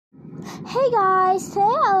Hey guys, today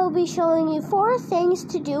I will be showing you 4 things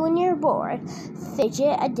to do when you're bored.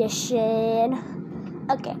 Fidget edition.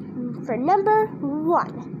 Okay, for number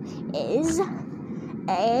 1 is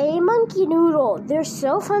a monkey noodle. They're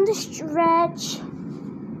so fun to stretch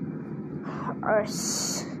or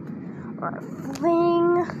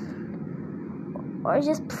fling or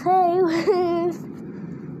just play with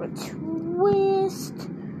or twist.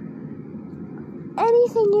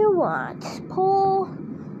 Anything you want. Pull.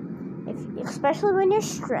 Especially when you're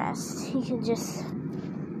stressed, you can just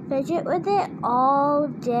fidget with it all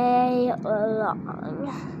day long.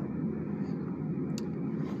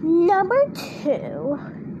 Number 2,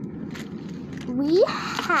 we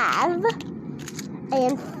have an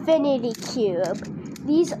infinity cube.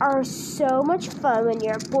 These are so much fun when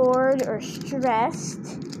you're bored or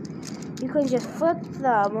stressed. You can just flip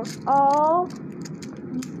them all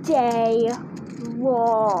day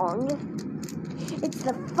long. It's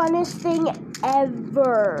the funnest thing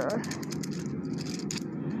ever.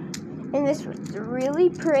 And this was really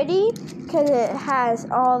pretty because it has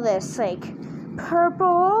all this like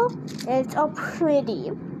purple and it's all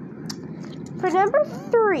pretty. For number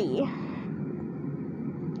 3,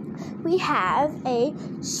 we have a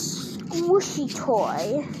squishy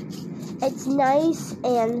toy. It's nice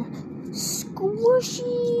and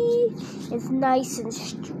squishy. It's nice and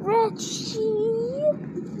stretchy.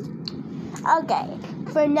 Okay,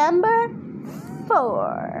 for number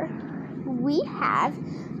 4, we have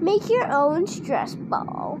make your own stress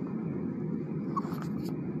ball.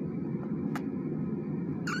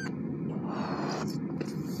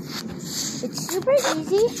 It's super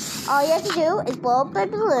easy. All you have to do is blow up a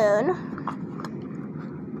balloon,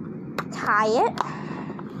 tie it,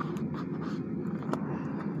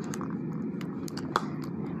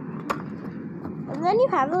 and then you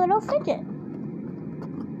have a little fidget.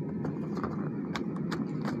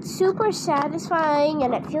 Super satisfying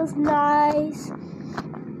and it feels nice.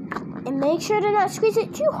 And make sure to not squeeze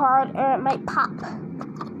it too hard or it might pop.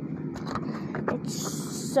 It's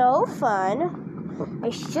so fun.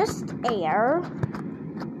 It's just air.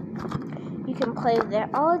 You can play with it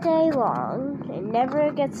all day long. It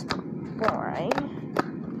never gets boring.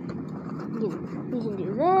 You can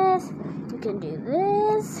do this. You can do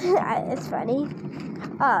this. It's funny.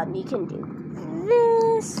 You can do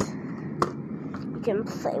this. You can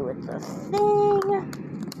play with the thing.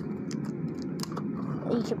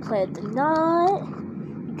 You can play with the knot.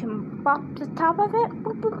 You can bop the top of it.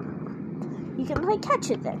 Boop, boop. You can play catch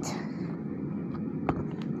with it.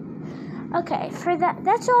 Okay,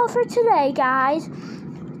 that's all for today, guys.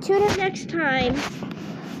 Tune in next time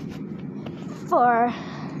for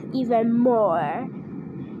even more.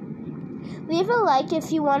 Leave a like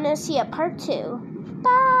if you want to see a part 2.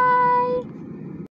 Bye!